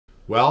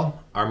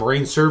Well, our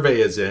marine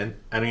survey is in,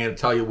 and I'm going to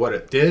tell you what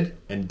it did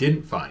and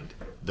didn't find.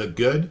 The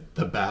good,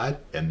 the bad,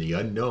 and the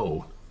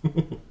unknown.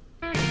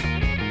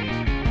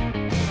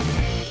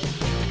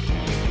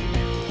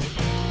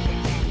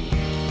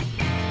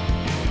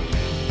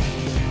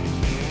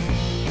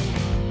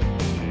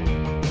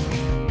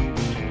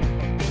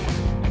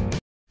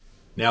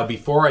 Now,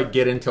 before I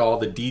get into all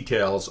the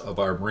details of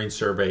our marine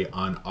survey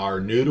on our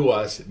new to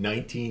us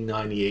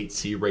 1998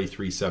 Sea Ray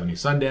 370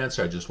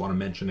 Sundancer, I just want to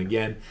mention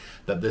again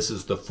that this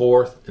is the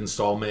fourth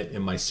installment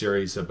in my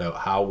series about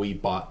how we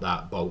bought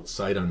that boat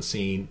sight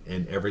unseen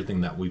and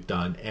everything that we've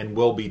done and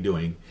will be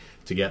doing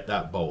to get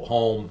that boat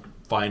home,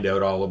 find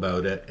out all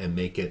about it, and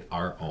make it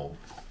our own.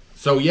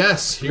 So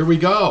yes, here we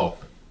go.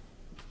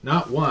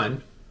 Not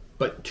one,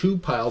 but two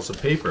piles of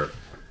paper.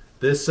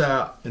 This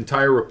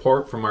entire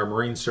report from our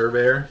marine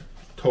surveyor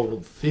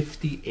totaled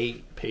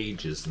 58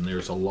 pages, and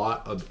there's a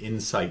lot of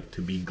insight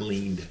to be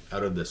gleaned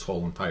out of this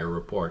whole entire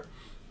report.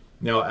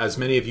 Now, as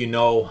many of you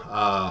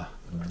know,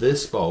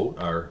 this boat,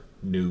 our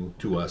new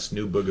to us,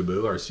 new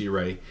Boogaboo, our Sea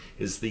Ray,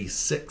 is the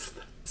sixth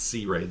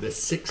Sea Ray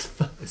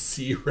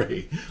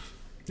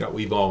that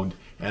we've owned,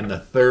 and the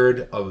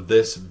third of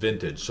this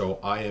vintage. So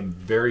I am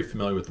very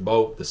familiar with the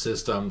boat, the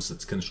systems,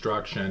 its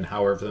construction,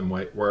 how everything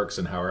works,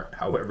 and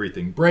how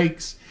everything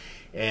breaks,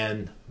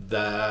 and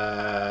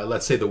the,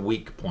 let's say, the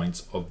weak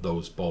points of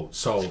those boats.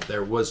 So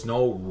there was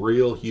no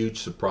real huge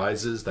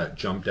surprises that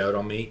jumped out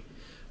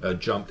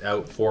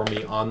for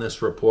me on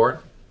this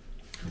report,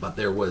 but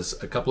there was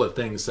a couple of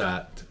things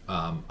that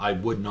I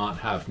would not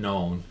have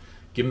known,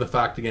 given the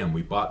fact, again,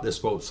 we bought this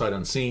boat sight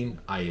unseen.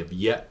 I have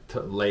yet to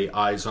lay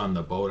eyes on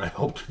the boat. I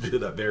hope to do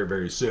that very,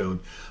 very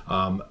soon.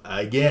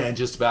 Again,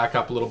 just to back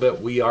up a little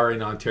bit, we are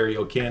in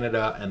Ontario,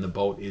 Canada, and the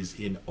boat is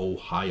in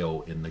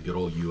Ohio, in the good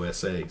old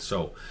USA.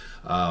 So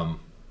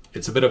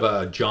it's a bit of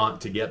a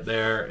jaunt to get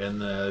there, and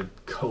the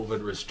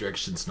COVID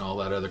restrictions and all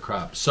that other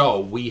crap.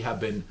 So we have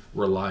been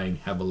relying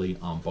heavily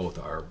on both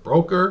our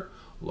broker.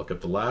 Look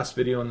at the last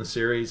video in the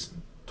series.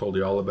 Told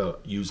you all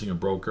about using a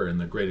broker and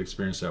the great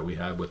experience that we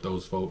had with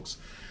those folks,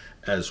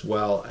 as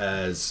well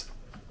as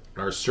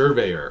our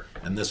surveyor.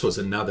 And this was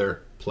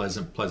another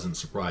pleasant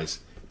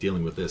surprise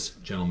dealing with this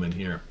gentleman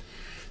here.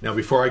 Now,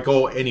 before I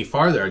go any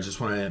farther, I just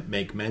want to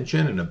make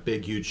mention and a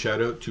big, huge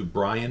shout out to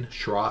Brian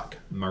Schrock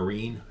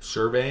Marine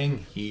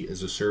Surveying. He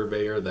is a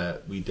surveyor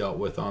that we dealt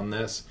with on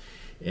this,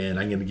 and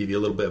I'm going to give you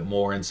a little bit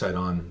more insight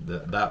on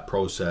that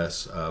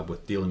process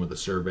with dealing with the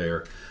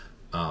surveyor.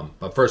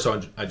 But first,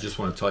 I just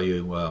want to tell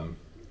you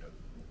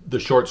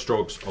the short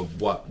strokes of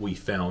what we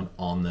found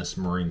on this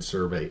marine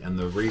survey, and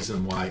the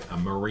reason why a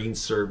marine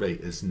survey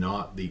is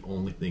not the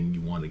only thing you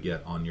want to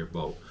get on your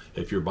boat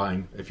if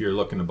you're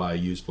looking to buy a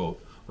used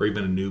boat, or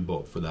even a new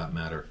boat for that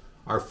matter.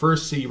 Our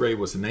first Sea Ray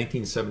was a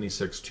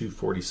 1976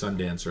 240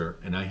 Sundancer,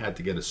 and I had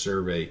to get a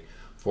survey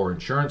for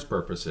insurance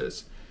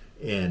purposes.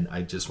 And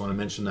I just want to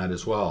mention that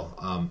as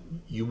well.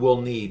 You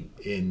will need,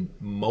 in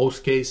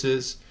most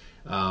cases,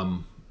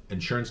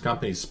 insurance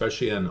companies,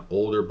 especially on an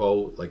older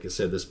boat. Like I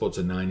said, this boat's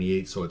a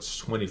 98, so it's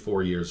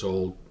 24 years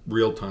old.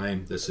 Real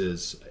time, this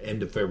is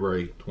end of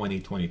February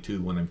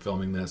 2022 when I'm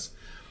filming this.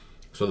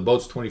 So the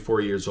boat's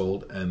 24 years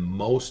old, and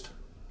most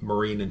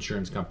marine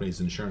insurance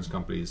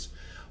companies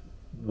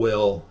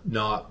will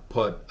not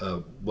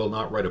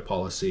write a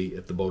policy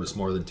if the boat is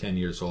more than 10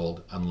 years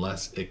old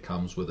unless it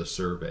comes with a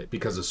survey,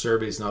 because a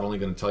survey is not only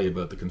going to tell you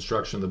about the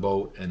construction of the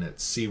boat and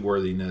its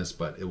seaworthiness,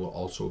 but it will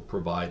also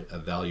provide a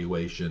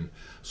valuation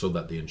so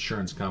that the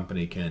insurance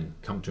company can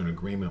come to an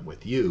agreement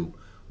with you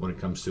when it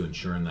comes to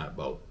insuring that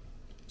boat.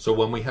 So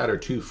when we had our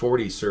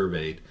 240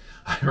 surveyed,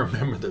 I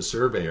remember the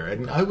surveyor,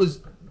 and I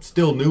was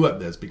still new at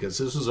this because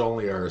this was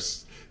only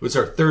it was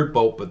our third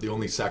boat, but the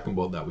only second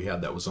boat that we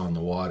had that was on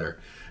the water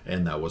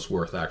and that was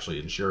worth actually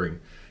insuring.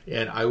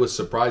 And I was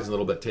surprised, a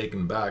little bit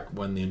taken back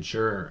when the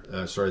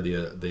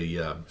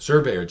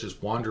surveyor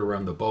just wandered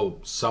around the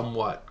boat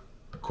somewhat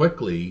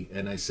quickly,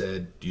 and I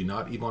said, "Do you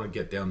not even want to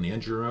get down the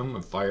engine room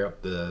and fire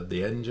up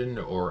the engine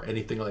or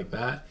anything like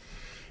that?"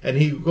 And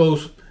he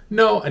goes,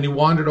 "No," and he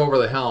wandered over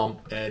the helm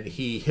and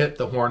he hit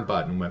the horn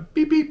button and went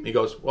beep beep. He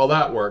goes, "Well,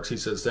 that works." He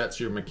says, "That's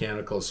your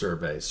mechanical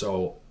survey."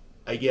 So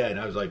again,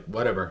 I was like,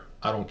 whatever,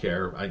 I don't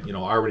care. I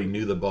already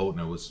knew the boat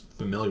and I was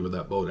familiar with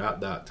that boat at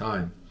that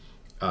time,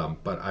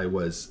 but I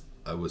was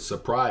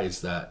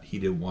surprised that he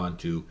didn't want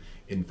to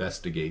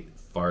investigate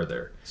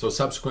farther. So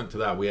subsequent to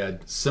that, we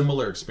had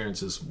similar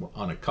experiences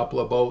on a couple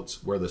of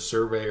boats where the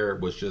surveyor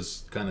was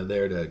just kind of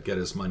there to get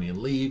his money and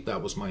leave.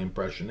 That was my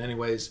impression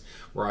anyways,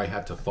 where I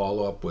had to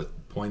follow up with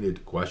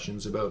pointed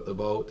questions about the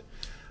boat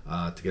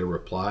to get a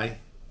reply,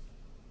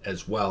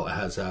 as well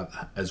as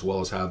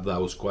have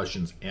those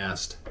questions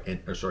answered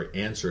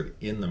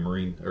in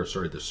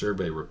the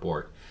survey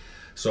report.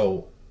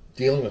 So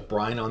dealing with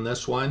Brian on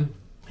this one,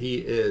 he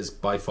is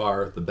by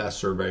far the best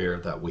surveyor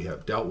that we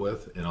have dealt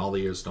with in all the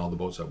years and all the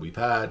boats that we've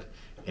had,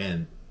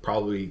 and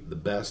probably the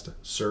best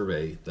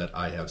survey that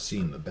I have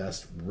seen, the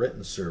best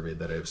written survey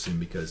that I've seen,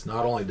 because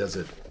not only does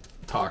he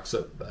talk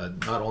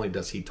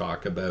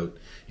about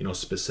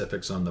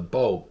specifics on the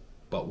boat,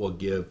 but we'll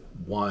give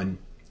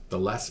the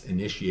less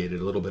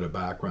initiated, a little bit of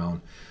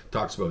background,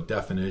 talks about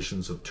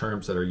definitions of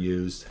terms that are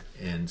used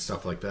and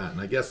stuff like that. And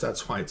I guess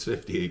that's why it's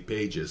 58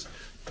 pages.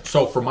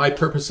 So for my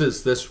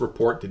purposes, this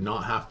report did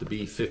not have to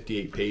be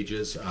 58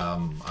 pages.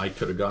 I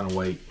could have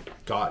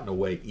gotten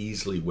away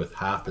easily with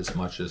half as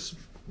much as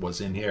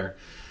was in here,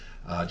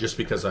 just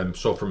because I'm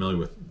so familiar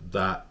with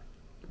that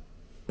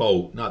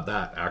boat, not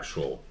that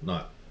actual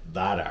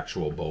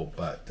boat,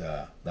 but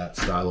that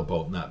style of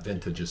boat and that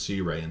vintage of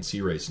Sea Ray and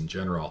Sea Rays in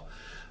general.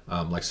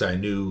 Like I say, I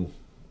knew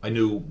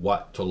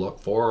what to look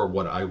for, or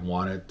what I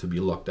wanted to be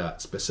looked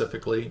at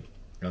specifically.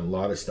 And a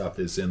lot of stuff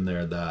is in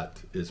there that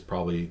is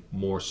probably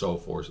more so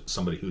for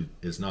somebody who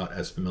is not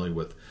as familiar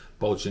with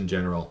boats in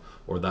general,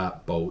 or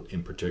that boat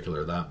in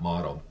particular, that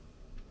model,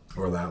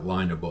 or that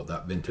line of boat,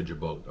 that vintage of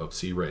boat of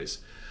Sea Rays.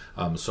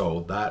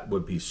 So that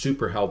would be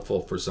super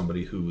helpful for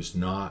somebody who's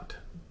not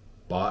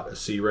bought a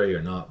Sea Ray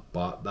or not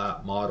bought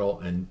that model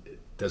and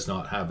does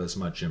not have as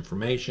much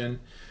information.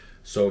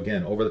 So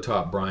again, over the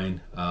top,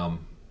 Brian,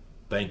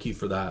 thank you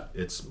for that.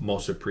 It's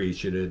most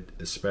appreciated,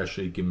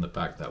 especially given the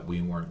fact that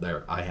we weren't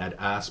there. I had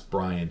asked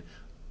Brian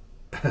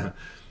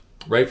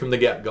right from the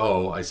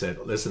get-go. I said,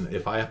 listen,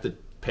 if I have to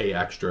pay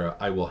extra,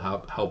 I will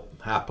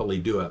happily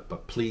do it,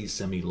 but please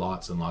send me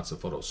lots and lots of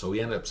photos. So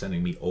he ended up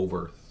sending me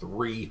over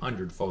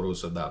 300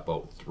 photos of that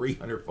boat.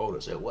 300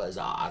 photos. It was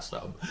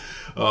awesome.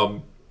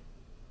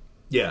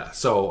 Yeah,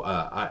 so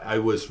I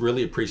was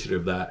really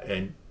appreciative of that.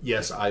 And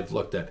yes, I've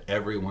looked at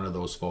every one of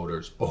those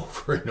photos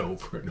over and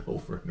over and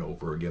over and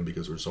over again,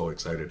 because we're so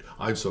excited.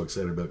 I'm so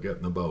excited about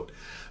getting the boat.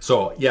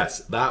 So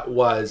yes, that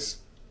was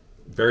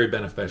very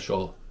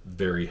beneficial,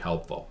 very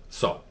helpful.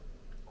 So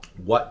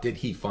what did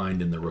he find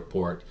in the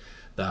report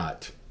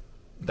that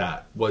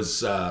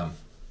was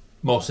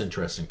most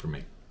interesting for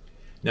me?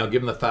 Now,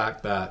 given the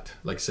fact that,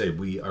 like I say,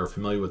 we are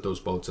familiar with those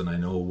boats, and I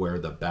know where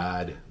the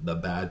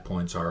bad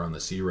points are on the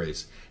Sea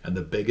Rays, and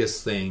the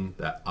biggest thing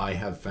that I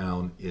have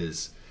found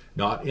is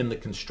not in the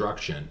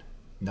construction,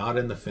 not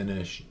in the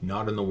finish,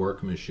 not in the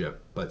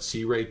workmanship, but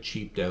Sea Ray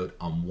cheaped out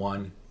on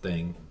one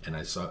thing, and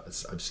I've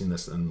seen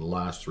this in the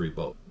last 3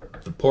 boats.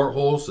 The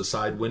portholes, the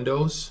side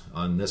windows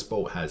on this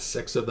boat has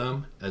 6 of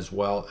them, as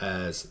well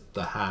as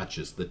the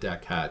hatches, the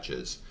deck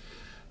hatches.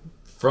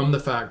 From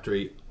the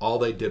factory, all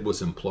they did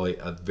was employ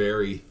a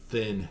very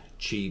thin,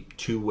 cheap,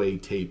 2-way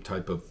tape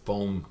type of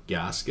foam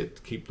gasket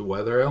to keep the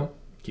weather out,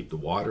 keep the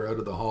water out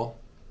of the hull.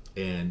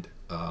 And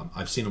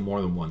I've seen them more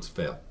than once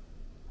fail,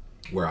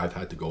 where I've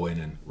had to go in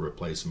and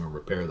replace them or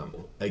repair them.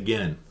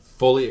 Again,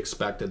 fully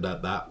expected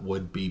that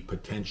would be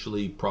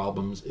potentially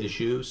problems,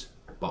 issues,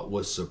 but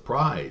was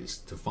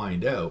surprised to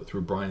find out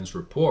through Brian's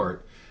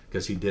report,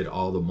 because he did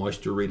all the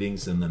moisture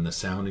readings and then the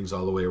soundings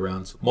all the way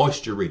around. So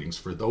moisture readings,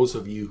 for those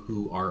of you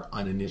who are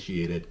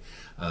uninitiated,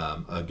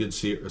 a good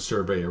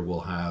surveyor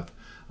will have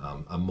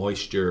a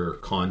moisture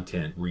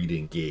content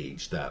reading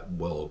gauge that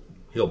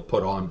he'll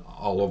put on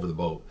all over the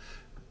boat,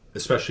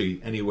 especially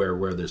anywhere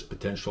where there's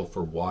potential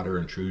for water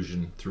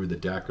intrusion through the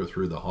deck or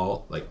through the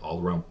hull, like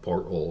all around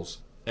portholes.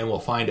 And we'll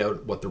find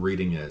out what the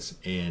reading is,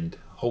 and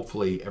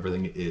hopefully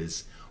everything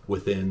is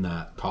within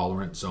that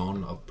tolerant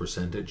zone of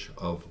percentage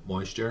of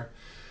moisture.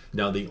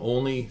 Now, the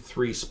only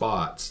 3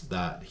 spots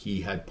that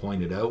he had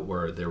pointed out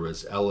where there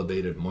was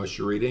elevated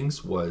moisture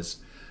readings was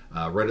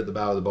right at the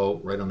bow of the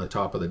boat, right on the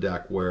top of the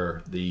deck,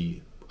 where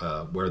the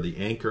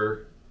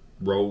anchor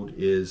road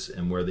is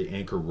and where the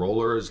anchor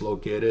roller is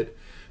located,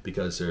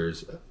 because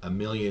there's a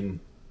million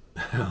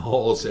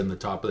holes in the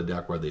top of the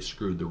deck where they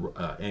screwed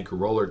the anchor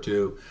roller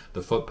to,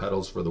 the foot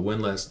pedals for the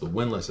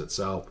windlass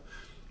itself.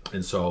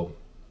 And so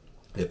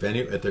if there's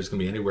going to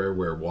be anywhere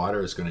where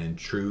water is going to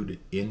intrude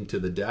into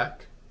the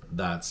deck,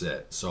 that's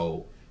it.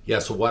 So yeah,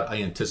 so what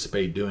I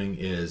anticipate doing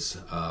is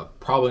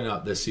probably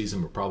not this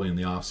season, but probably in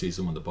the off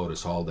season when the boat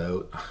is hauled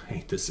out. I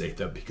hate to say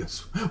that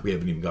because we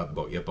haven't even got the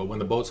boat yet, but when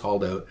the boat's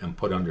hauled out and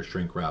put under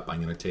shrink wrap,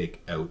 I'm going to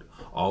take out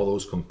all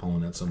those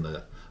components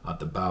at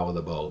the bow of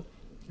the boat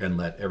and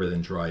let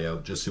everything dry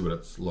out, just see what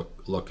it's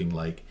looking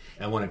like.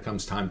 And when it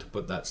comes time to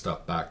put that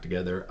stuff back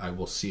together, I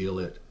will seal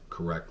it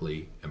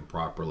correctly and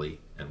properly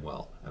and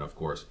well. And of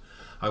course,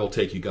 I will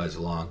take you guys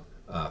along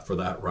for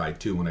that ride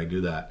too when I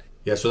do that.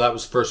 Yeah, so that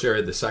was the first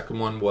area. The second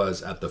one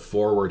was at the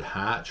forward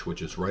hatch,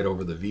 which is right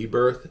over the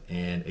V-berth.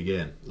 And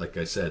again, like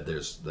I said,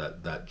 there's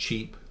that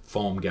cheap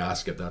foam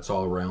gasket that's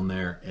all around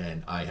there.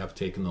 And I have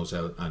taken those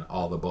out on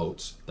all the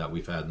boats that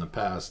we've had in the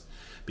past,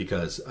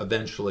 because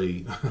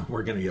eventually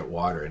we're going to get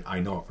water, and I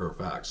know it for a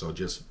fact. So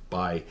just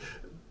by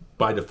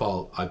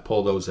default, I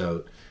pull those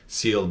out,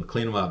 seal them,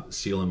 clean them up,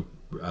 seal them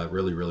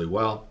really, really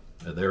well.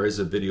 There is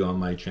a video on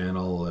my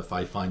channel. If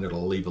I find it,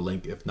 I'll leave a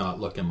link. If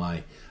not, look in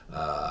my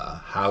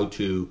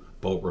how-to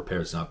boat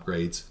repairs and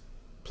upgrades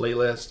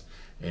playlist,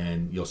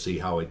 and you'll see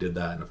how I did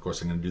that. And of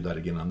course, I'm going to do that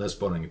again on this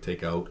boat. I'm going to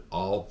take out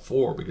all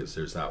 4, because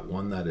there's that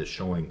one that is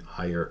showing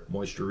higher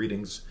moisture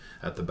readings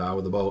at the bow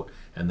of the boat,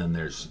 and then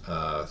there's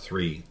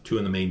 2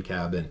 in the main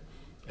cabin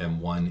and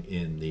 1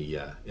 in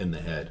the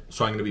head.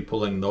 So I'm going to be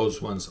pulling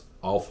those ones,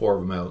 all 4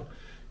 of them out,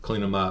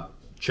 clean them up,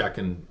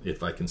 checking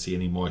if I can see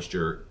any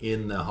moisture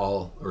in the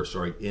hull, or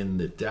sorry, in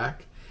the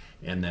deck,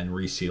 and then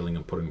resealing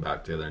and putting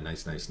back together.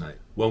 Nice.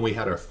 When we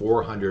had our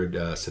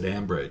 400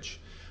 sedan bridge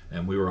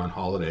and we were on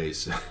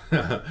holidays,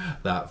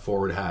 that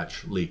forward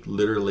hatch leaked.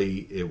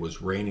 Literally, it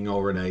was raining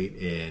overnight,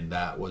 and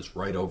that was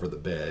right over the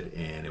bed,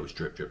 and it was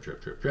drip.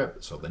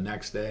 So the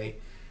next day,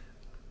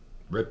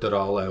 ripped it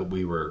all out.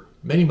 We were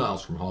many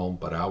miles from home,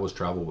 but I always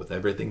travel with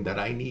everything that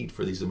I need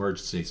for these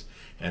emergencies,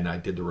 and I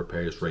did the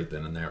repairs right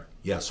then and there.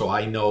 Yeah, so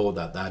I know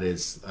that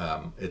is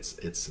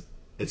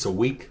it's a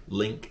weak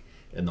link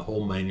in the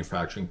whole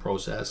manufacturing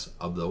process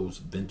of those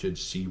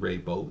vintage Sea Ray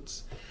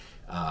boats.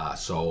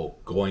 So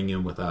going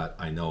in with that,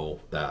 I know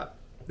that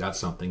that's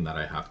something that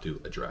I have to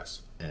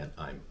address, and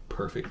I'm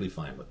perfectly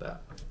fine with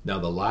that. Now,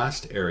 the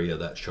last area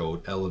that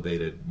showed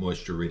elevated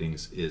moisture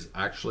readings is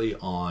actually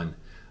on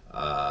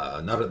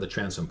not at the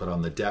transom, but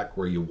on the deck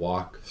where you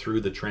walk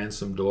through the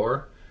transom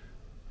door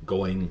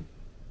going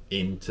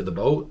into the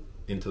boat,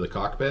 into the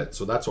cockpit.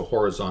 So that's a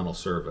horizontal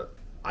service.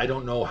 I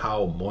don't know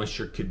how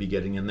moisture could be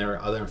getting in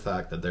there, other than the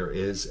fact that there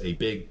is a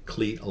big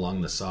cleat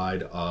along the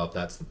side of,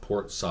 that's the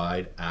port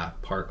side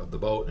aft part of the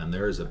boat, and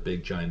there is a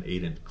big giant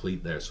 8-inch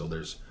cleat there. So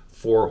there's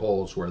 4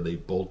 holes where they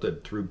bolted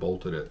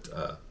it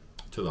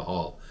to the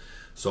hull.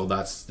 So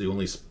that's the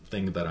only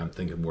thing that I'm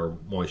thinking where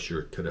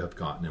moisture could have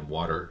gotten and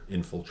water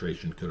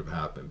infiltration could have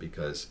happened,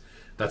 because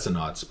that's an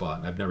odd spot,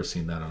 and I've never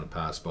seen that on a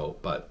past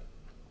boat. But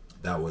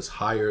that was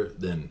higher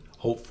than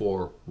hoped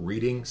for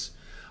readings.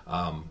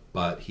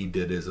 But he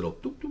did his little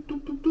doop, doop,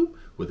 doop, doop, doop,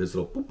 with his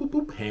little boop, boop,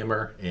 boop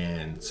hammer,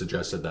 and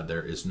suggested that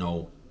there is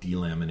no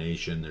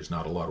delamination. There's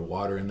not a lot of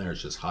water in there.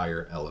 It's just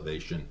higher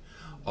elevation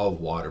of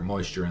water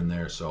moisture in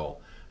there. So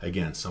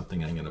again,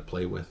 something I'm going to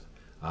play with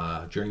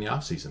during the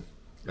off season.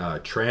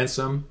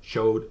 Transom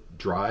showed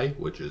dry,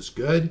 which is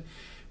good,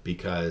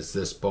 because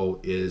this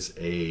boat is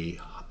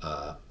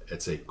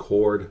it's a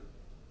cord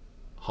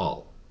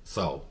hull.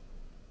 So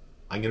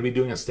I'm going to be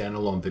doing a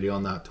standalone video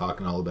on that,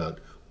 talking all about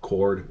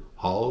cord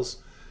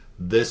hulls.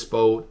 This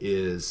boat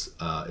is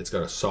it's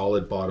got a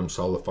solid bottom,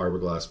 solid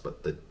fiberglass,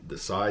 but the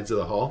sides of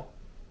the hull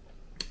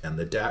and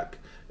the deck,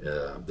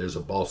 there's a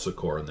balsa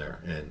core in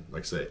there. And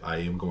like I say, I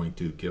am going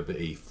to give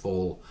a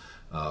full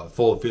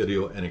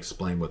video and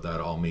explain what that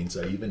all means.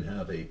 I even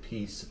have a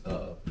piece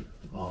of,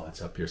 oh,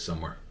 it's up here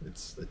somewhere.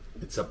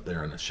 It's up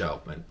there on a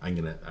shelf, and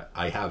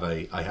I have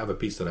a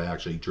piece that I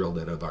actually drilled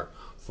out of our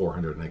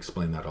 400 and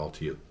explain that all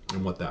to you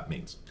and what that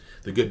means,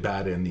 the good,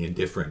 bad, and the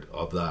indifferent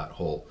of that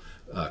whole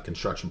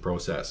construction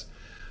process.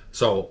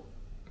 So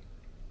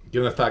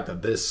given the fact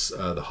that this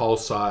the hull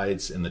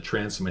sides and the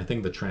transom, I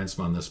think the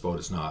transom on this boat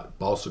is not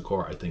balsa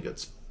core, I think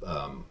it's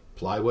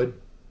plywood.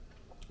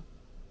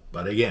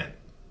 But again,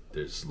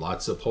 there's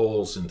lots of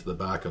holes into the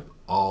back of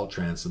all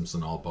transoms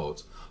and all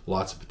boats,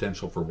 lots of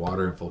potential for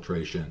water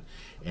infiltration,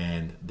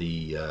 and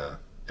the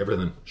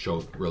everything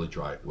showed really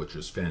dry, which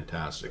is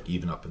fantastic,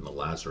 even up in the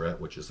lazarette,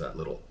 which is that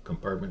little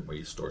compartment where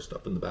you store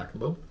stuff in the back of the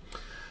boat.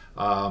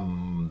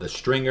 The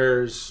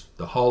stringers,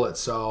 the hull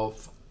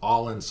itself,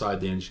 all inside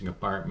the engine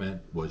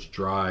compartment was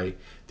dry.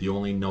 The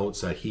only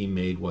notes that he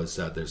made was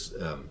that there's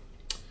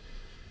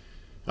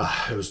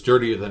it was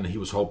dirtier than he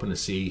was hoping to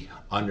see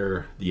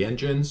under the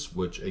engines,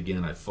 which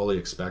again, I fully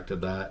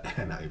expected that,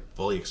 and I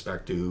fully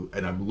expect to,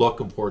 and I'm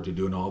looking forward to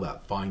doing all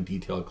that fine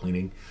detail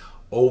cleaning.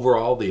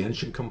 Overall, the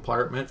engine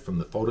compartment, from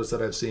the photos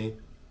that I've seen,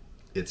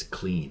 it's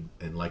clean.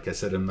 And like I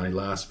said in my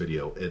last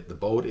video, the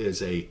boat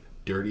is a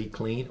dirty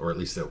clean, or at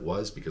least it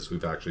was, because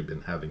we've actually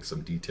been having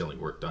some detailing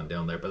work done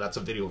down there, but that's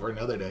a video for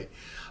another day.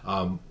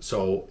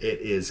 So it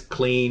is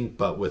clean,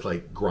 but with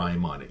like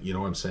grime on it, you know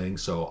what I'm saying?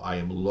 So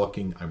I'm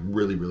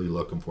really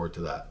looking forward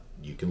to that.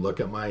 You can look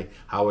at my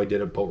how I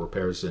did it boat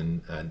repairs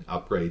and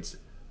upgrades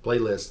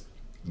playlist,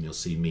 and you'll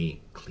see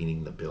me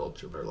cleaning the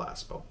bilge of our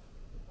last boat.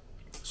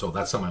 So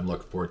that's something I'm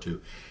looking forward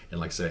to, and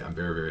like I say, I'm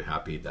very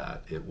happy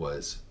that it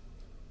was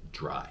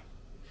dry.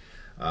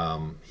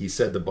 He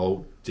said the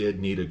boat did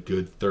need a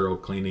good thorough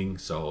cleaning,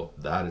 so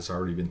that has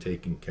already been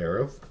taken care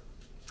of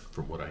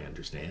from what I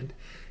understand,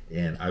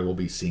 and I will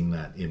be seeing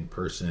that in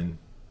person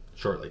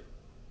shortly,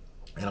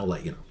 and I'll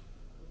let you know,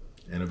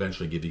 and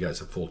eventually give you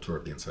guys a full tour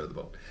of the inside of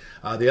the boat.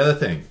 The other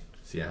thing,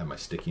 see, I have my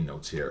sticky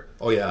notes here.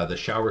 Oh yeah, the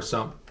shower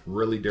sump,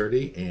 really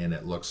dirty, and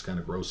it looks kind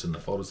of gross in the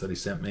photos that he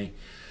sent me,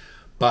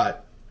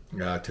 but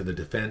to the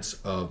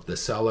defense of the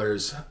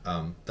sellers,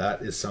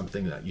 that is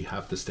something that you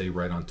have to stay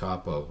right on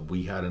top of.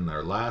 We had in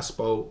our last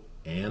boat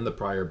and the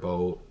prior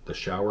boat, the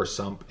shower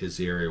sump is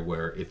the area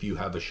where if you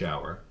have a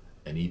shower,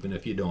 and even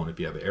if you don't, if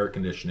you have air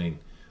conditioning,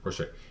 or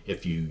sorry,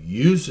 if you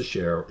use the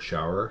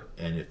shower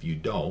and if you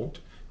don't,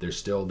 there's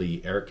still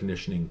the air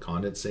conditioning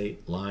condensate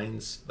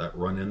lines that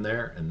run in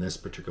there, and this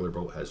particular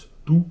boat has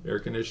 2 air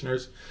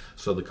conditioners,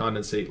 so the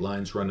condensate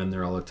lines run in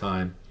there all the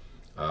time,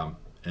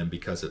 and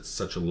because it's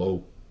such a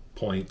low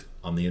point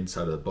on the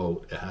inside of the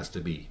boat, it has to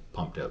be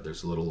pumped out.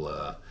 There's a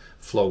little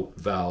float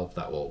valve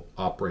that will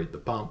operate the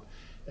pump,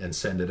 and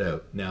send it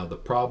out. Now the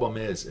problem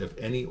is if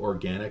any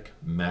organic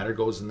matter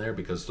goes in there,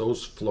 because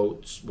those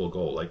floats will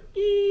go like,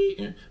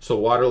 so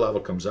water level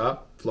comes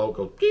up, float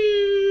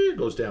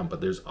goes down, but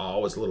there's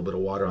always a little bit of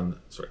water on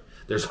the,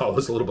 there's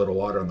always a little bit of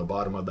water on the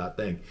bottom of that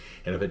thing.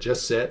 And if it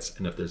just sits,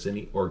 and if there's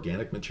any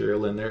organic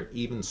material in there,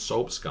 even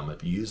soap scum,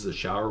 if you use the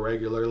shower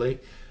regularly,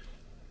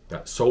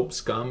 that soap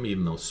scum,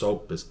 even though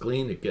soap is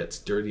clean, it gets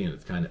dirty and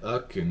it's kind of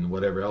uck and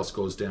whatever else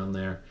goes down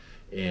there,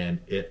 and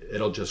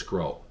it'll just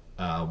grow.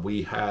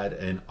 We had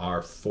in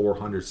our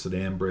 400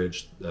 sedan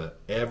bridge,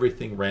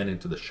 everything ran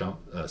into the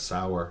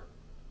shower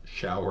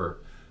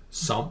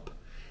sump,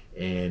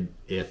 and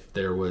if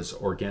there was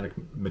organic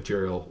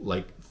material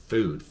like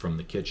food from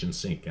the kitchen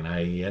sink, and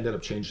I ended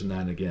up changing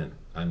that again.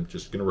 I'm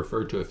just going to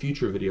refer to a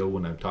future video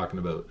when I'm talking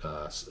about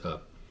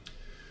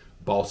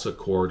balsa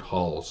cord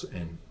hulls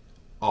and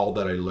all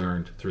that I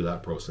learned through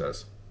that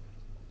process.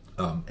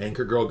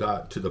 Anchor Girl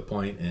got to the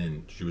point,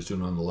 and she was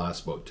doing it on the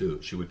last boat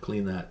too, she would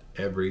clean that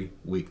every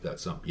week, that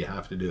sump. You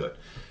have to do it.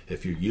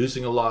 If you're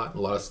using a lot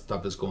of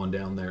stuff is going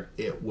down there,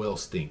 it will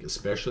stink,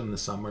 especially in the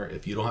summer.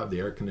 If you don't have the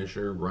air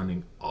conditioner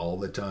running all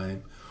the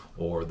time,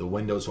 or the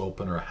windows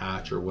open or a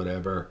hatch or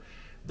whatever,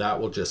 that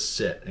will just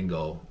sit and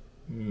go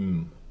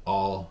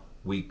all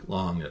week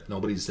long. If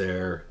nobody's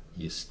there,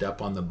 you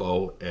step on the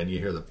boat and you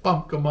hear the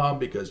bump come on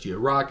because you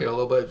rock it a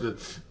little bit.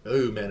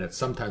 Oh man,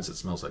 sometimes it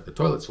smells like the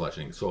toilet's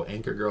flushing. So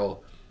Anchor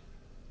Girl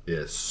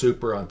is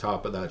super on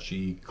top of that.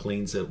 She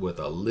cleans it with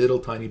a little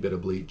tiny bit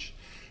of bleach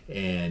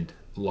and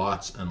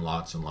lots and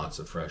lots and lots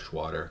of fresh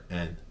water,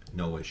 and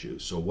no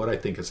issues. So what I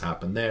think has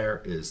happened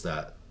there is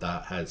that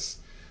that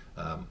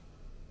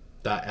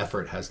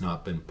effort has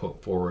not been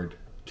put forward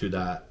to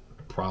that,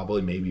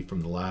 probably maybe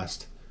from the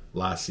last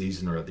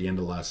season, or at the end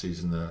of last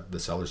season, the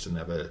sellers didn't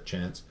have a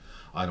chance.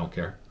 I don't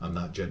care. I'm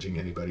not judging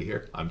anybody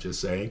here. I'm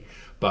just saying.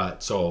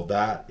 But so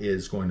that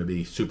is going to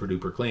be super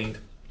duper cleaned.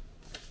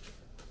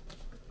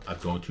 I'm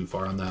going too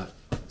far on that.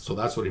 So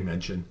that's what he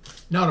mentioned.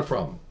 Not a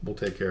problem. We'll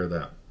take care of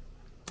that.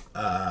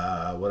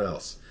 What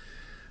else?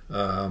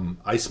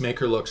 Ice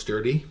maker looks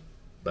dirty,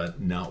 but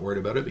not worried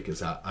about it, because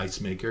that ice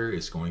maker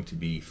is going to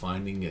be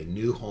finding a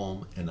new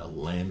home in a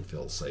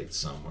landfill site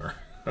somewhere.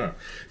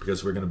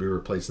 Because we're going to be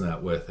replacing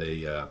that with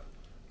a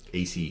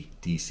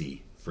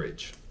AC/DC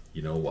fridge.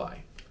 You know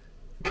why?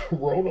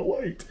 Corona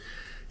light.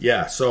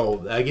 Yeah,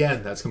 so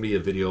again, that's going to be a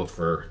video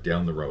for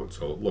down the road.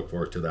 So look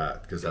forward to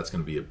that, because that's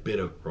going to be a bit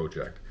of a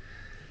project.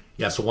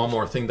 Yeah, so one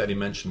more thing that he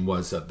mentioned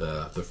was that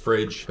the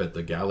fridge, at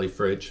the galley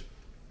fridge,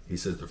 he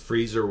says the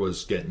freezer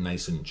was getting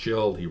nice and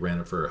chilled. He ran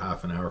it for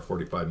half an hour,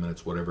 45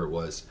 minutes, whatever it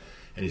was.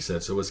 And he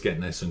said, so it was getting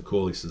nice and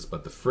cool. He says,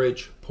 but the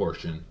fridge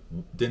portion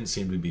didn't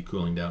seem to be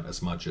cooling down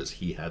as much as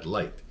he had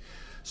liked.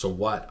 So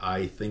what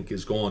I think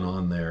is going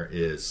on there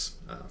is,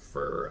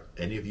 for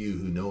any of you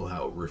who know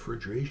how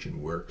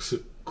refrigeration works,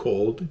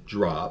 cold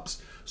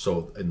drops.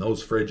 So in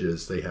those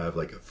fridges, they have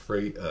like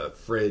a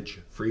fridge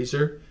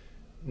freezer.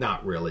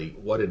 Not really.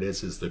 What it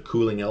is the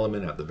cooling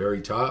element at the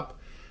very top.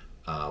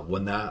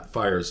 When that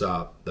fires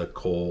up, the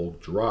coal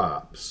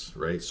drops,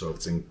 right? So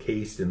it's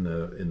encased in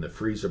the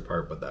freezer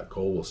part, but that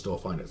coal will still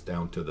find its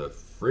down to the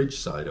fridge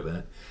side of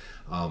it.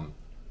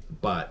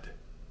 But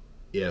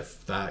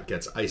if that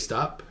gets iced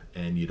up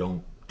and you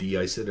don't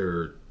de-ice it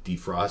or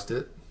defrost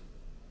it,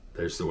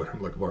 there's the word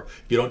I'm looking for.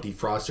 If you don't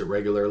defrost it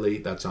regularly,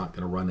 that's not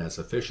going to run as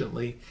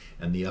efficiently.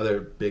 And the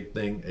other big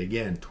thing,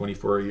 again,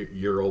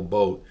 24-year-old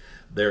boat,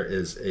 there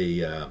is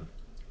a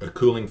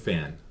cooling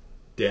fan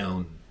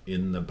down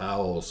in the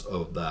bowels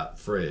of that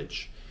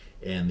fridge,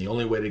 and the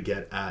only way to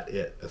get at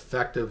it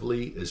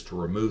effectively is to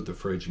remove the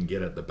fridge and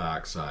get at the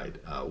backside.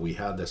 We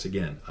had this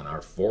again on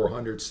our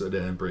 400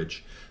 sedan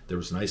bridge. There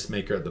was an ice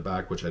maker at the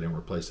back, which I didn't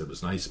replace. It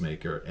was an ice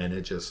maker, and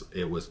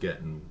it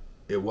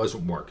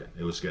wasn't working.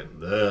 It was getting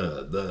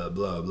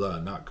blah,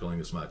 not cooling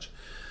as much.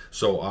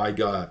 So I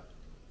got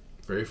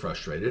very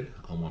frustrated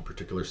on one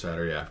particular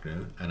Saturday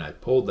afternoon, and I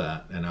pulled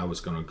that, and I was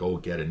going to go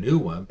get a new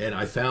one, and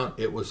I found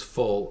it was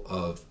full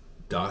of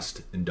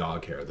dust and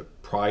dog hair. The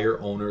prior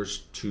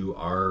owners to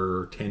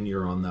our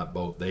tenure on that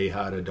boat, they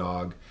had a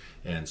dog,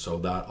 and so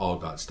that all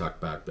got stuck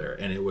back there,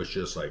 and it was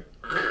just like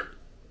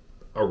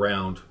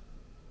around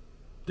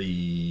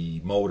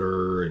the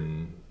motor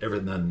and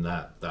everything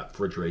that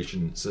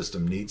refrigeration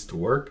system needs to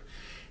work.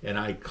 And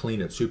I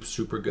cleaned it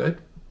super good,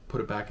 put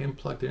it back in,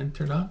 plugged it in,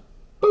 turned on,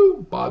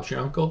 boom, Bob's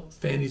your uncle,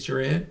 fannies are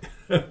in.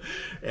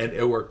 And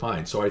it worked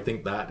fine. So I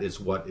think that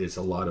is what is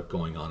a lot of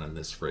going on in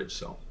this fridge.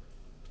 So,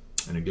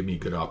 and it gave me a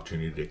good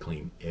opportunity to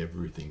clean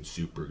everything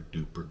super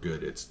duper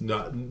good. It's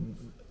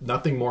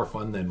nothing more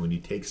fun than when you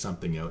take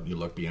something out and you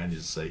look behind you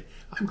and say,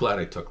 I'm glad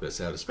I took this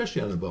out,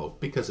 especially on the boat,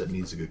 because it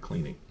needs a good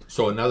cleaning.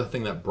 So another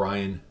thing that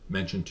Brian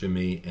mentioned to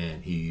me,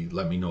 and he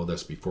let me know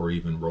this before he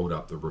even wrote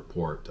up the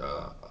report,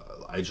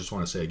 I just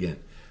want to say again,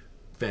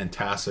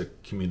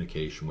 fantastic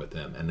communication with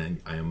him. And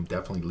then I am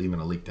definitely leaving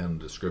a link down in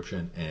the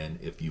description. And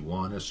if you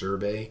want a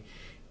survey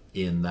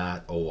in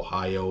that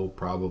Ohio,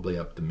 probably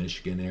up the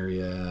Michigan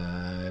area,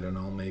 I don't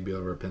know, maybe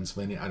over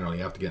Pennsylvania, I don't know,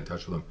 you have to get in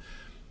touch with them.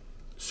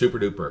 Super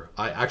duper.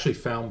 I actually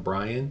found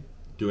Brian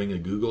doing a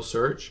Google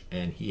search,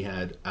 and he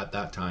had at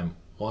that time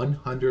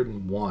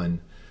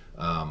 101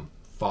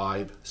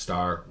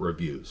 5-star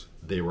reviews.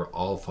 They were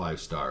all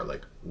 5-star,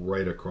 like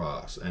right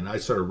across. And I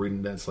started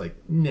reading that. It's like,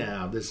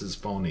 nah, this is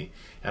phony.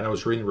 And I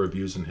was reading the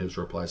reviews, and his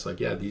replies like,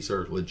 yeah, these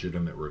are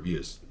legitimate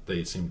reviews.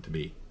 They seem to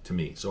be to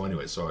me. So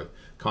anyway, so I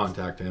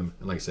contacted him,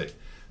 and like I say,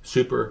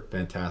 super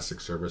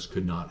fantastic service.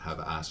 Could not have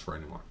asked for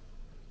any more.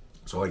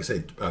 So like I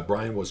say,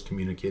 Brian was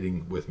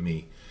communicating with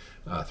me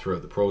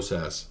throughout the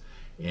process.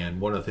 And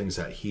one of the things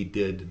that he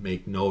did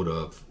make note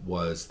of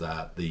was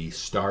that the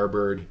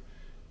starboard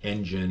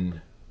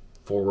engine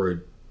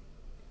forward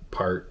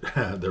part,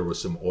 there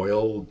was some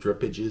oil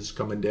drippages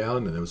coming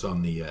down, and it was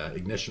on the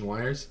ignition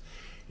wires.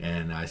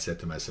 And I said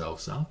to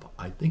myself,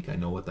 I think I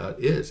know what that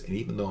is. And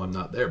even though I'm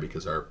not there,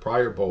 because our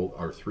prior boat,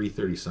 our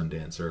 330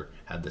 Sundancer,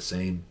 had the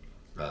same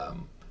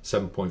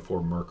 7.4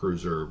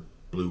 Mercruiser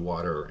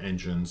Bluewater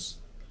engines,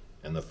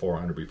 and the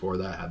 400 before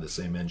that had the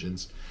same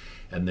engines.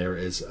 And there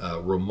is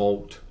a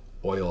remote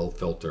oil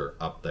filter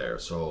up there.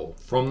 So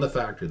from the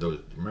factory, those,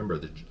 remember,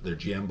 they're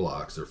GM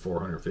blocks, they're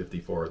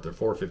 454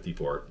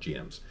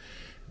 GMs.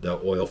 The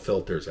oil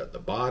filter's at the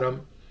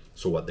bottom.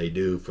 So what they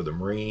do for the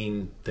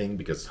marine thing,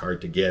 because it's hard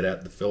to get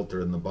at the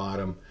filter in the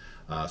bottom,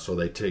 so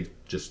they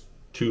take just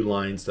 2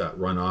 lines that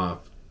run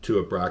off to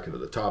a bracket at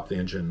the top of the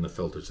engine, and the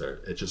filter's there.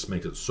 It just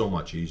makes it so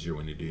much easier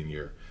when you're doing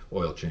your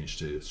oil change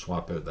to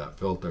swap out that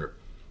filter.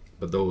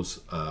 But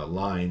those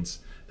lines,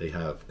 they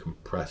have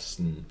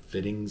compressing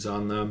fittings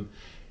on them,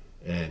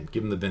 and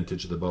given the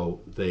vintage of the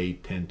boat, they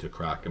tend to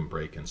crack and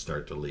break and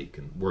start to leak,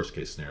 and worst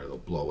case scenario, they'll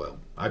blow out.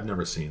 I've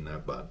never seen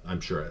that, but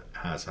I'm sure it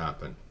has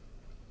happened.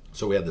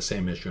 So we had the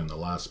same issue in the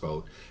last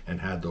boat and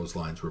had those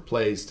lines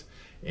replaced.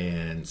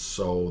 And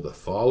so the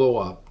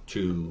follow-up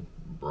to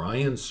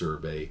Brian's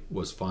survey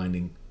was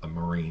finding a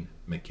marine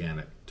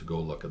mechanic to go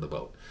look at the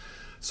boat.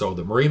 So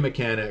the marine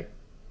mechanic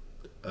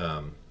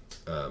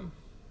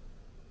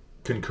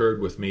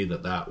concurred with me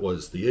that that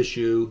was the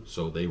issue.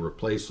 So they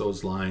replaced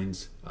those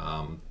lines.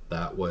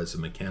 That was a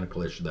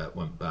mechanical issue that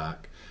went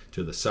back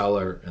to the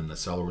seller, and the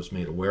seller was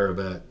made aware of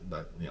it.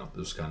 That, you know, this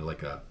was kind of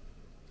like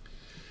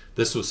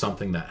this was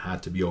something that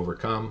had to be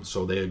overcome.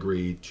 So they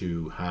agreed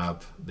to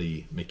have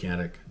the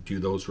mechanic do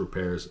those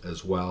repairs,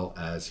 as well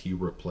as he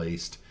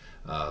replaced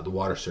the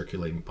water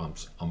circulating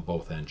pumps on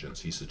both engines.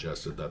 He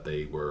suggested that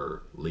they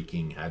were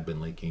leaking, had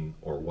been leaking,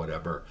 or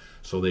whatever.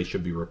 So they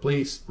should be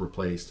replaced.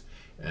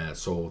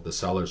 So the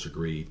sellers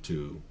agreed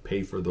to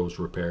pay for those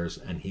repairs,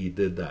 and he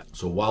did that.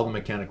 So while the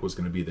mechanic was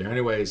going to be there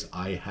anyways,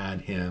 I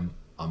had him,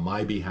 on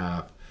my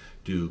behalf,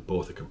 do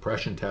both a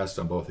compression test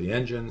on both the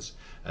engines,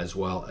 as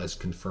well as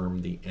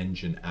confirm the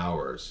engine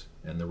hours.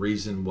 And the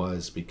reason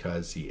was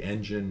because the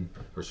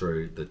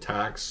the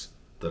tacks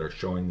that are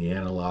showing the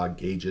analog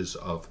gauges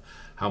of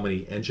how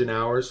many engine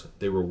hours,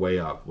 they were way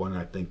off. One,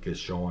 I think, is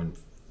showing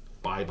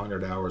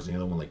 500 hours, and the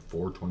other one like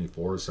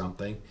 424 or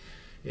something.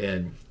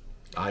 And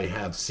I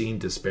have seen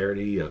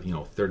disparity of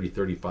 30,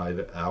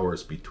 35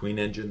 hours between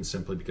engines,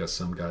 simply because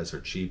some guys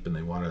are cheap and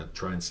they want to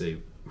try and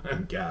save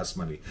gas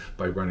money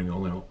by running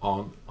only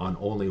on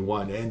only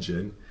one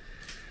engine.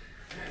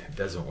 It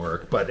doesn't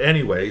work. But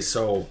anyway,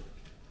 so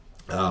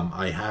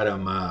I had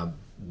him.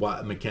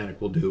 What a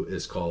mechanic will do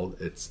is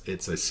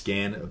it's a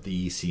scan of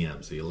the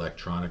ECMs, the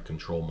electronic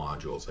control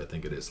modules. I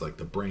think it is like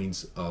the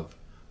brains of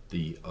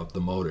the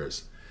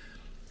motors.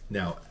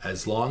 Now,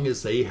 as long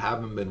as they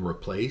haven't been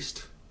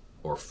replaced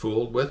or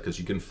fooled with, because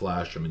you can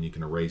flash them and you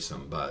can erase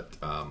them, but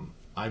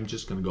I'm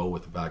just going to go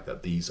with the fact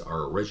that these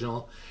are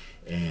original.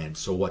 And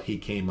so what he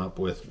came up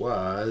with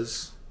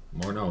was,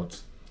 more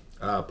notes,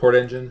 port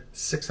engine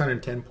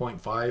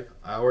 610.5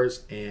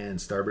 hours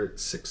and starboard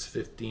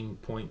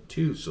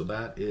 615.2. So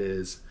that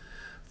is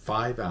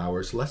 5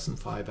 hours, less than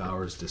 5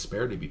 hours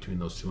disparity between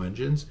those two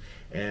engines,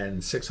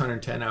 and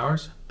 610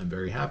 hours I'm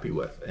very happy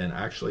with. And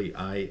actually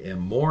I am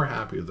more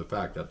happy with the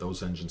fact that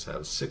those engines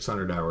have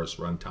 600 hours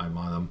runtime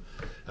on them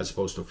as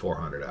opposed to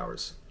 400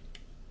 hours.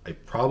 I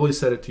probably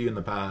said it to you in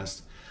the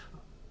past.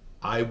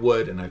 I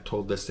would, and I've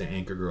told this to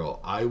Anchor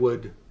Girl, I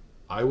would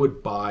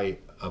buy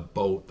a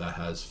boat that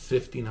has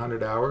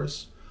 1,500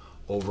 hours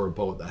over a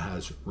boat that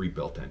has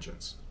rebuilt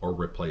engines or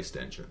replaced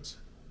engines,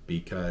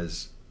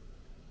 because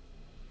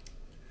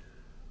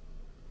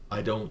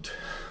I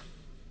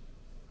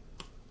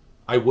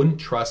wouldn't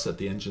trust that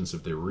the engines,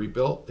 if they were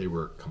rebuilt, they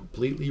were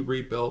completely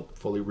rebuilt,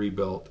 fully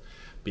rebuilt,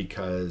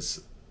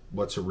 because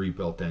what's a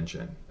rebuilt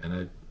engine?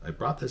 And I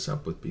brought this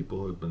up with people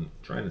who have been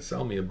trying to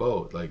sell me a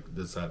boat. Like,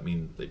 does that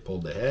mean they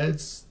pulled the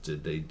heads?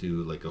 Did they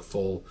do like a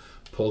full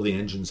pull the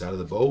engines out of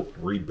the boat,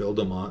 rebuild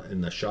them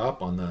in the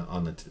shop on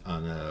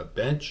the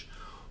bench,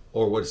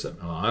 or what is it?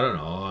 Oh, I don't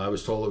know. I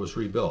was told it was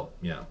rebuilt.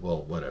 Yeah,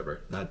 well, whatever.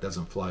 That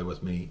doesn't fly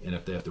with me. And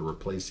if they have to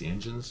replace the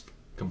engines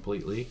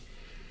completely,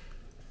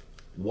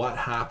 what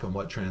happened?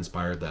 What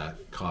transpired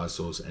that caused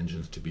those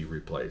engines to be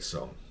replaced?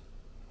 So,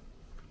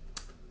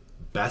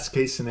 best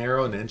case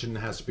scenario, an engine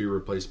has to be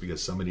replaced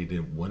because somebody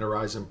didn't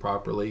winterize them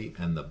properly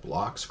and the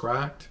blocks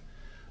cracked.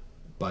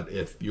 But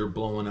if you're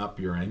blowing up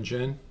your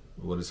engine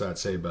what does that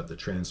say about the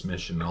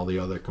transmission and all the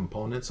other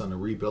components on a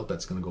rebuild?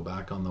 That's going to go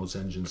back on those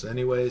engines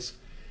anyways.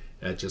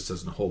 That just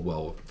doesn't hold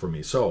well for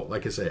me. So,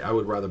 like I say, I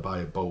would rather buy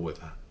a boat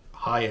with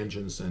high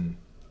engines and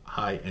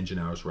high engine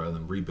hours rather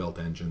than rebuilt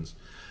engines.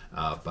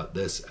 But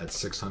this at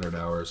 600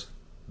 hours,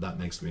 that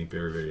makes me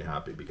very, very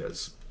happy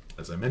because,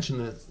 as I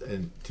mentioned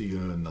to you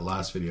in the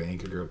last video,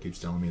 Anchor Girl keeps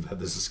telling me that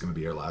this is going to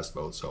be our last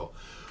boat. So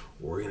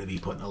we're going to be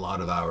putting a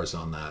lot of hours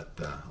on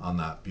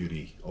that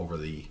beauty over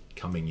the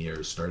coming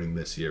years, starting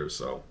this year.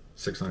 So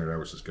 600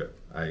 hours is good.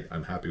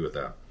 I'm happy with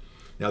that.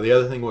 Now, the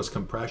other thing was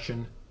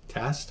compression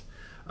test.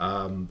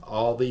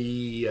 All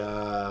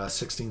the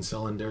 16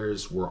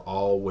 cylinders were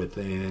all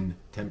within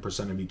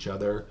 10% of each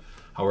other.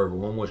 However,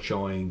 one was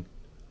showing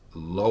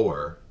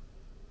lower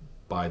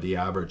by the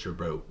average of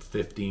about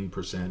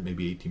 15%,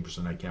 maybe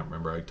 18%. I can't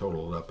remember. I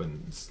totaled it up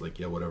and it's like,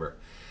 yeah, whatever.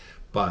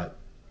 But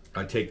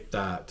I take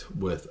that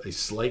with a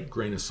slight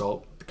grain of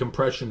salt. The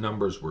compression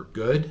numbers were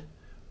good,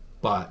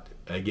 but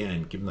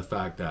again, given the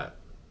fact that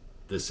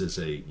this is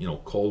a,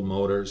 cold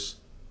motors,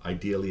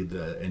 ideally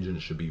the engine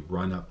should be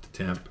run up to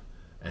temp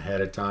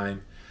ahead of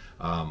time,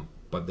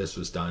 but this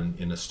was done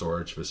in a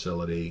storage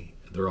facility.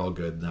 They're all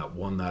good. And that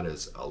one that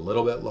is a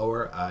little bit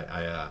lower,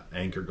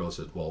 Anchor Girl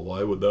said, well,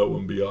 why would that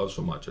one be off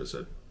so much? I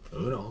said,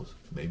 who knows?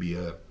 Maybe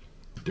a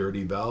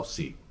dirty valve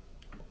seat.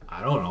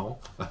 I don't know.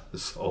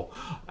 So,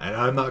 and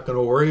I'm not going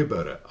to worry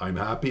about it. I'm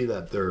happy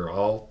that they're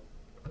all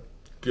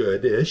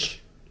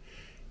good-ish.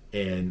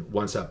 And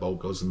once that boat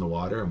goes in the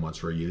water and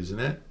once we're using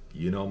it,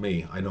 you know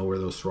me, I know where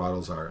those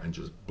throttles are and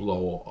just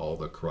blow all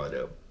the crud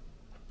out.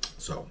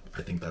 So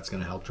I think that's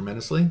going to help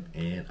tremendously,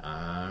 and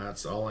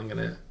that's all I'm going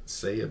to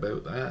say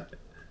about that.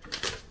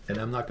 And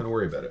I'm not going to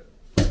worry about it.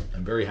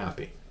 I'm very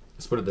happy.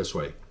 Let's put it this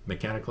way.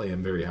 Mechanically,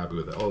 I'm very happy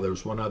with it. Oh, there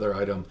was one other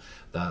item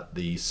that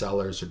the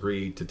sellers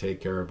agreed to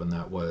take care of, and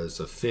that was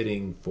a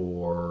fitting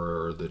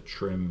for the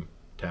trim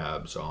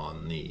tabs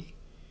on the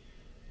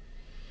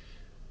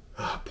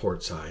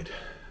port side.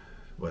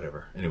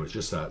 Whatever. Anyways,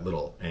 just that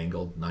little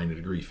angled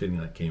 90-degree fitting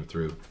that came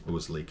through. It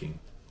was leaking.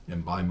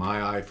 And by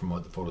my eye, from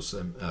what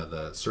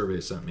the survey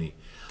sent me,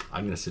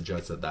 I'm going to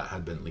suggest that that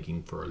had been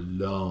leaking for a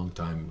long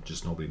time.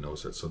 Just nobody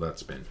knows it. So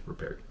that's been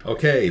repaired.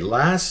 Okay,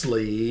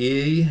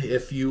 lastly,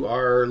 if you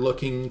are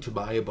looking to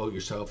buy a boat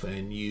yourself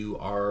and you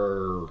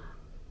are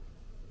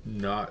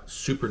not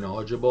super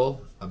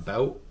knowledgeable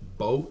about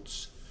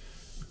boats,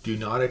 do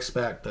not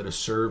expect that a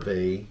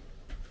survey,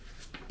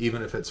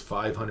 even if it's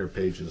 500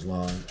 pages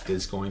long,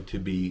 is going to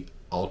be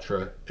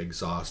ultra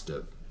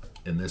exhaustive.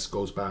 And this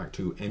goes back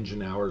to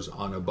engine hours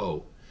on a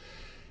boat.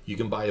 You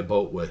can buy a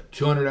boat with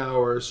 200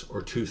 hours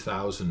or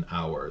 2,000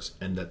 hours,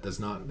 and that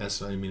does not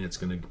necessarily mean it's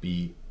going to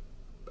be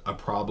a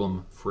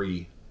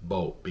problem-free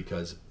boat,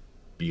 because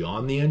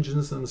beyond the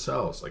engines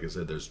themselves, like I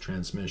said, there's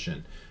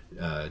transmission,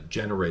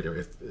 generator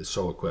if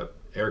so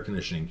equipped, air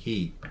conditioning,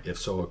 heat if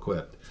so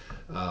equipped,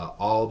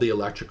 all the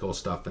electrical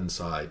stuff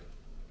inside,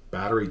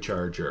 battery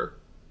charger.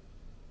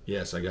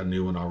 Yes, I got a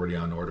new one already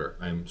on order.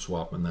 I'm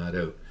swapping that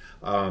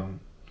out.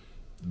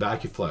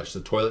 Vacuum flush,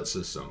 the toilet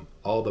system,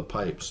 all the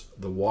pipes,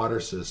 the water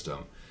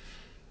system,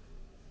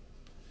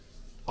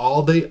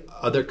 all the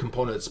other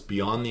components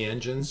beyond the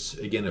engines.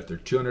 Again, if they're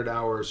 200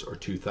 hours or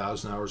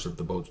 2,000 hours, if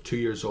the boat's 2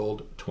 years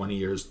old, 20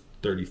 years,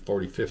 30,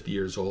 40, 50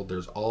 years old,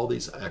 there's all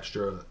these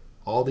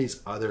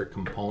other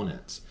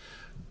components.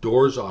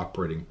 Doors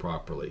operating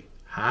properly,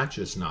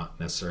 hatches not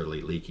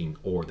necessarily leaking,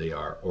 or they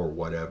are, or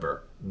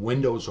whatever.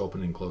 Windows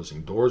open and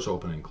closing, doors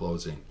open and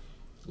closing,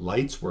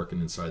 lights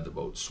working inside the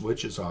boat,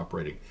 switches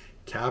operating,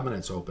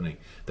 cabinets opening.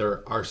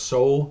 There are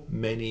so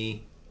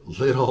many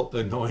little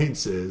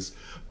annoyances,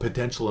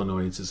 potential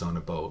annoyances on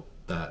a boat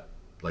that,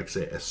 like I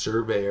say, a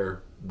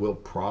surveyor will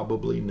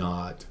probably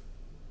not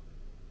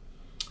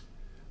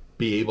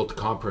be able to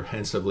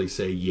comprehensively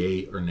say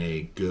yay or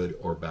nay, good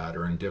or bad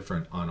or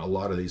indifferent on a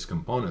lot of these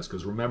components.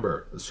 Because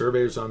remember, the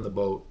surveyor's on the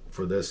boat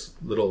for this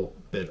little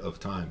bit of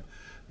time,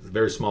 a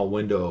very small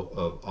window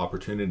of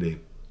opportunity.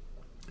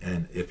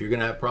 And if you're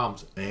going to have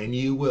problems, and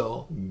you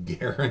will,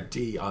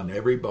 guarantee on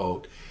every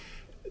boat,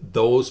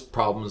 those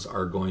problems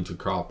are going to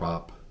crop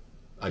up.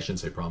 I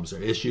shouldn't say problems,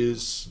 they're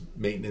issues,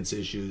 maintenance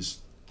issues,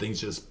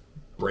 things just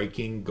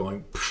breaking,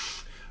 going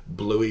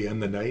bluey in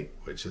the night,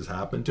 which has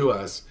happened to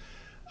us.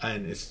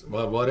 And it's,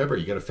 well, whatever,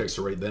 you got to fix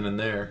it right then and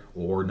there,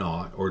 or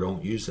not, or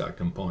don't use that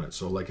component.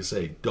 So like I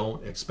say,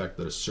 don't expect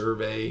that a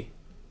survey,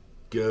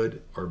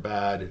 good or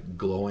bad,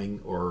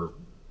 glowing or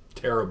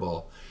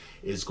terrible,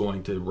 is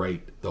going to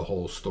write the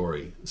whole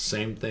story.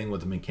 Same thing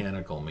with the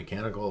mechanic's going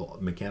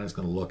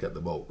to look at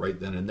the boat right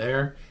then and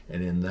there,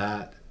 and in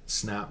that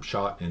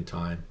snapshot in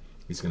time,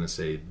 he's going to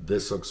say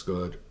this looks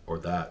good or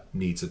that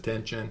needs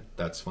attention.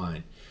 That's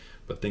fine,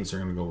 but things are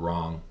going to go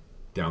wrong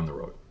down the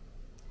road,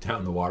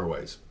 down the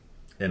waterways.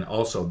 And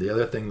also the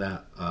other thing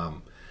that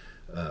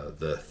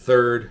the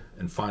third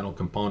and final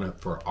component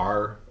for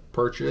our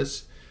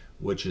purchase,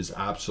 which is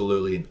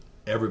absolutely,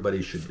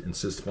 everybody should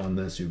insist upon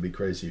this, you'd be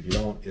crazy if you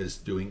don't, is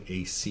doing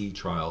a sea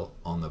trial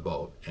on the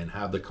boat and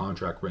have the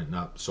contract written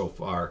up so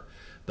far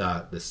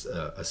that this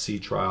a sea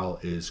trial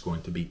is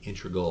going to be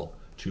integral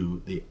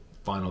to the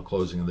final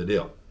closing of the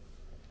deal.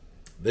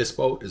 This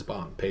boat is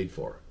bought and paid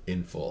for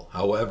in full.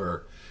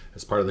 However,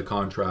 as part of the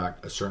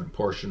contract, a certain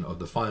portion of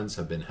the funds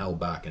have been held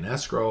back in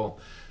escrow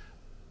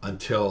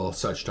until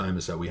such time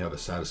as that we have a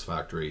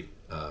satisfactory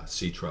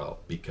sea trial,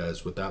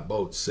 because with that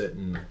boat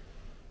sitting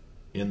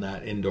in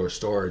that indoor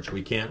storage,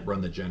 we can't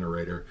run the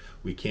generator,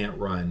 we can't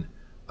run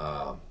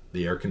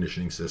the air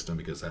conditioning system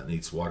because that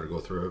needs water to go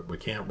through it, we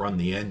can't run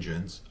the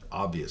engines,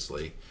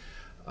 obviously.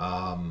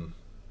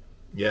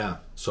 Yeah,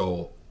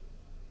 so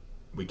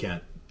we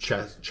can't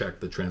check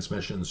the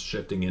transmissions,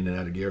 shifting in and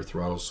out of gear,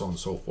 throttles, so on and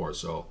so forth.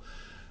 So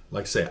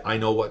like I say, I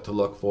know what to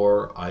look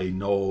for, I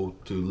know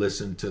to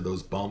listen to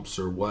those bumps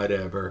or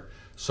whatever.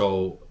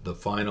 So the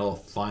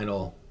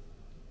final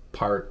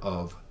part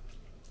of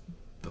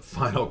the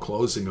final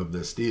closing of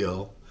this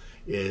deal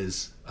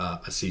is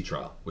a sea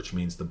trial, which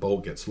means the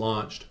boat gets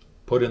launched,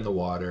 put in the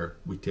water,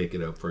 we take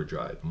it out for a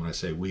drive. And when I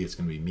say we, it's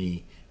going to be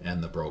me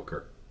and the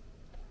broker.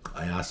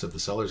 I asked if the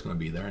seller's going to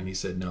be there, and he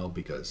said no,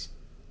 because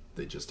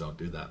they just don't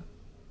do that.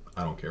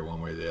 I don't care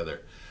one way or the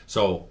other.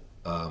 So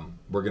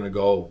we're going to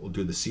go, we'll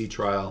do the sea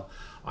trial.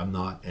 I'm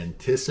not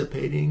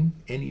anticipating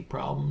any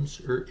problems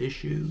or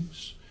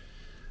issues,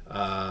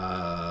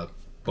 but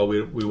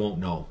we won't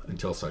know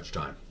until such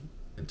time.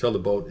 Until the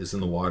boat is in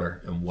the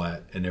water and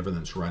wet and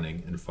everything's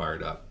running and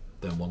fired up,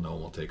 then we'll know,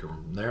 and we'll take it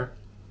from there.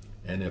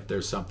 And if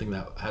there's something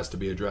that has to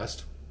be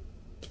addressed,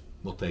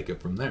 we'll take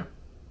it from there.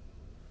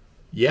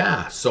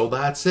 Yeah, so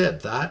that's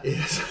it. That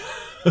is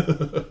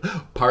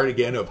part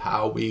again of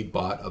how we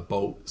bought a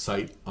boat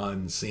sight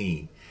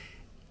unseen.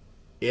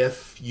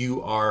 If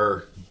you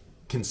are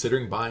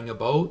considering buying a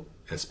boat,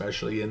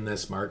 especially in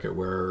this market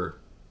where,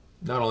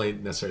 not only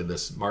necessarily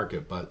this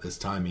market, but this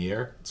time of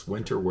year, it's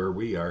winter where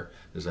we are,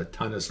 there's a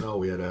ton of snow.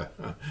 We had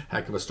a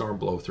heck of a storm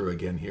blow through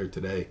again here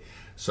today.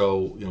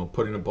 So, you know,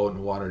 putting a boat in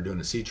the water, doing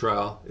a sea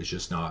trial is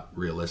just not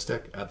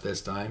realistic at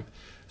this time.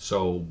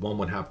 So one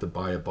would have to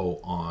buy a boat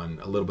on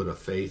a little bit of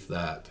faith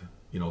that,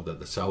 you know, that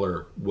the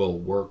seller will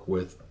work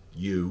with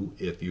you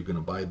if you're going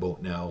to buy a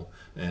boat now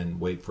and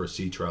wait for a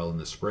sea trial in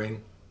the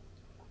spring.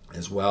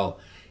 As well,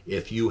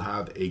 if you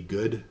have a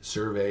good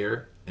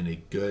surveyor and a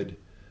good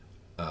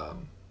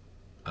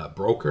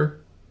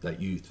broker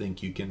that you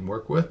think you can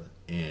work with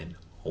and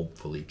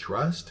hopefully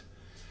trust,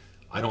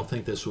 I don't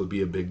think this would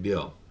be a big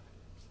deal.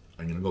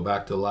 I'm going to go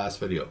back to the last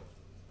video.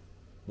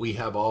 We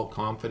have all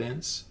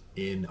confidence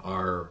in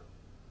our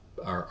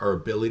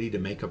ability to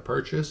make a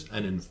purchase,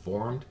 an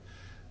informed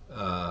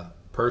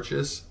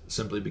purchase,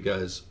 simply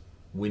because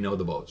we know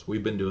the boats.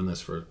 We've been doing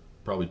this for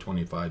probably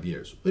 25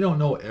 years. We don't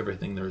know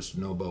everything there's to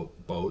know about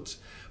boats,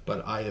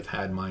 but I have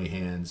had my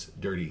hands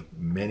dirty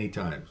many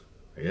times.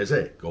 Like I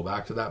say, go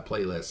back to that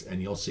playlist and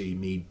you'll see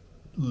me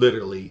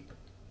literally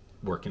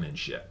working in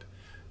shit.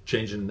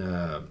 Changing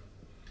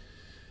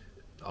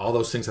all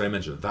those things that I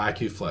mentioned,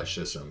 vacuum flush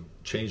system,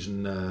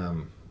 changing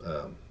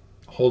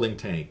holding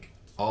tank,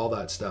 all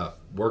that stuff,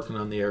 working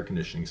on the air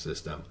conditioning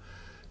system,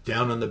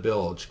 down on the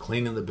bilge,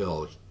 cleaning the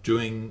bilge,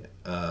 doing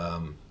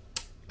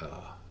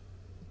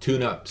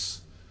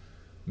tune-ups,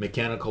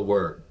 mechanical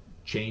work,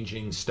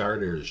 changing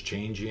starters,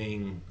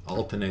 changing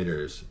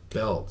alternators,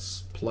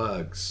 belts,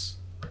 plugs,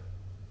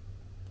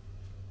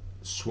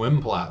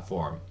 swim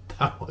platform.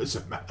 That was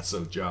a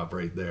massive job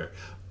right there.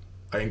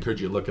 I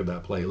encourage you to look at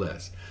that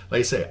playlist. Like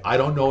I say, I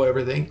don't know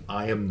everything.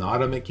 I am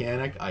not a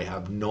mechanic. I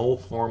have no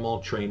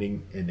formal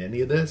training in any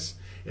of this.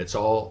 It's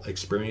all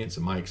experience,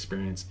 and my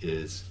experience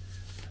is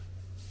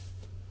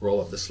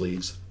roll up the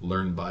sleeves,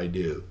 learn by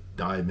do,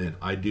 dive in.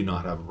 I do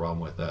not have a problem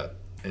with that.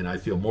 And I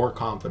feel more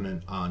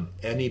confident on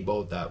any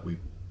boat that we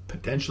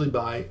potentially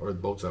buy or the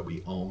boats that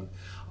we own.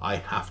 I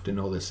have to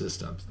know the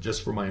systems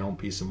just for my own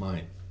peace of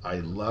mind. I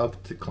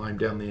love to climb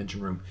down the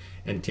engine room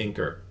and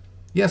tinker.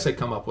 Yes, I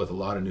come up with a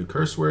lot of new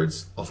curse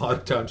words a lot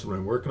of times when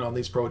I'm working on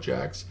these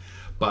projects,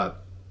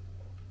 but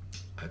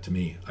to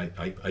me,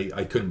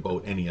 I couldn't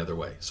boat any other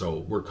way. So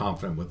we're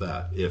confident with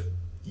that. If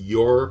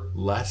you're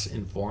less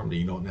informed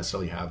and you don't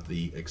necessarily have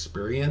the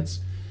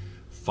experience,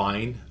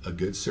 find a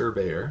good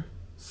surveyor,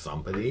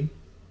 somebody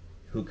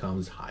who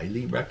comes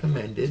highly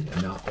recommended,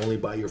 and not only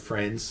by your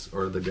friends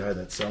or the guy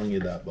that's selling you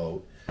that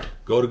boat.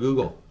 Go to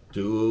Google,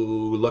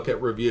 look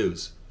at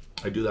reviews.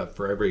 I do that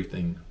for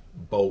everything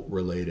boat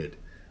related.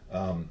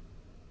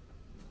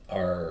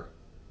 Our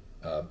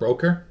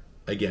broker,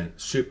 again,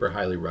 super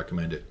highly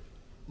recommended.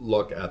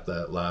 Look at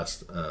that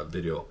last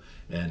video,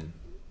 and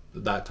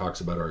that talks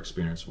about our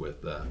experience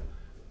with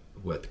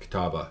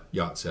Kw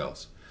Yacht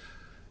Sales.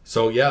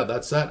 So yeah,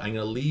 that's that. I'm going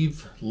to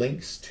leave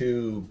links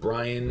to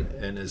Brian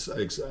and as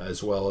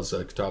well as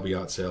Kw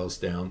Yacht Sales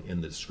down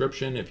in the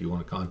description if you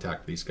want to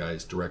contact these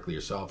guys directly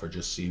yourself or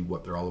just see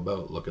what they're all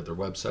about. Look at their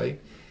website,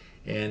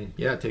 and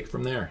yeah, take it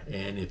from there.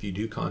 And if you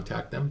do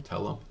contact them,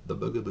 tell them the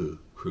Boogaboo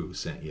crew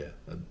sent you.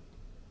 A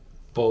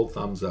full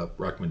thumbs up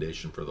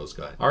recommendation for those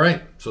guys. All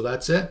right, so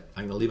that's it.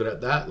 I'm going to leave it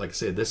at that. Like I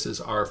said, this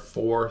is our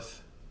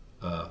fourth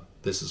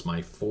This is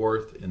my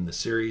fourth in the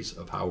series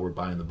of how we're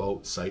buying the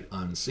boat sight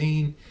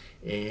unseen.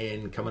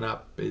 And coming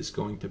up is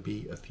going to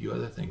be a few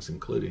other things,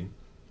 including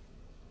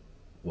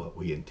what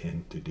we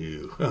intend to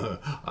do,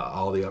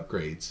 all the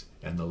upgrades.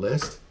 And the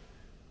list,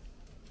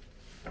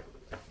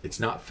 it's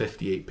not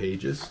 58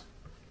 pages,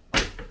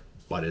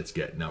 but it's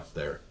getting up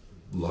there.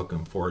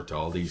 Looking forward to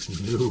all these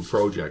new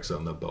projects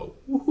on the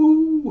boat.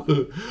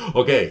 Woohoo!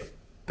 Okay,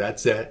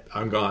 that's it.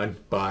 I'm gone.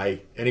 Bye.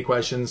 Any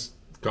questions,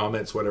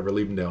 comments, whatever,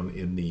 leave them down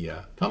in the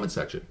comment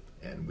section.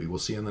 And we will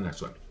see you in the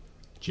next one.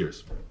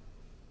 Cheers.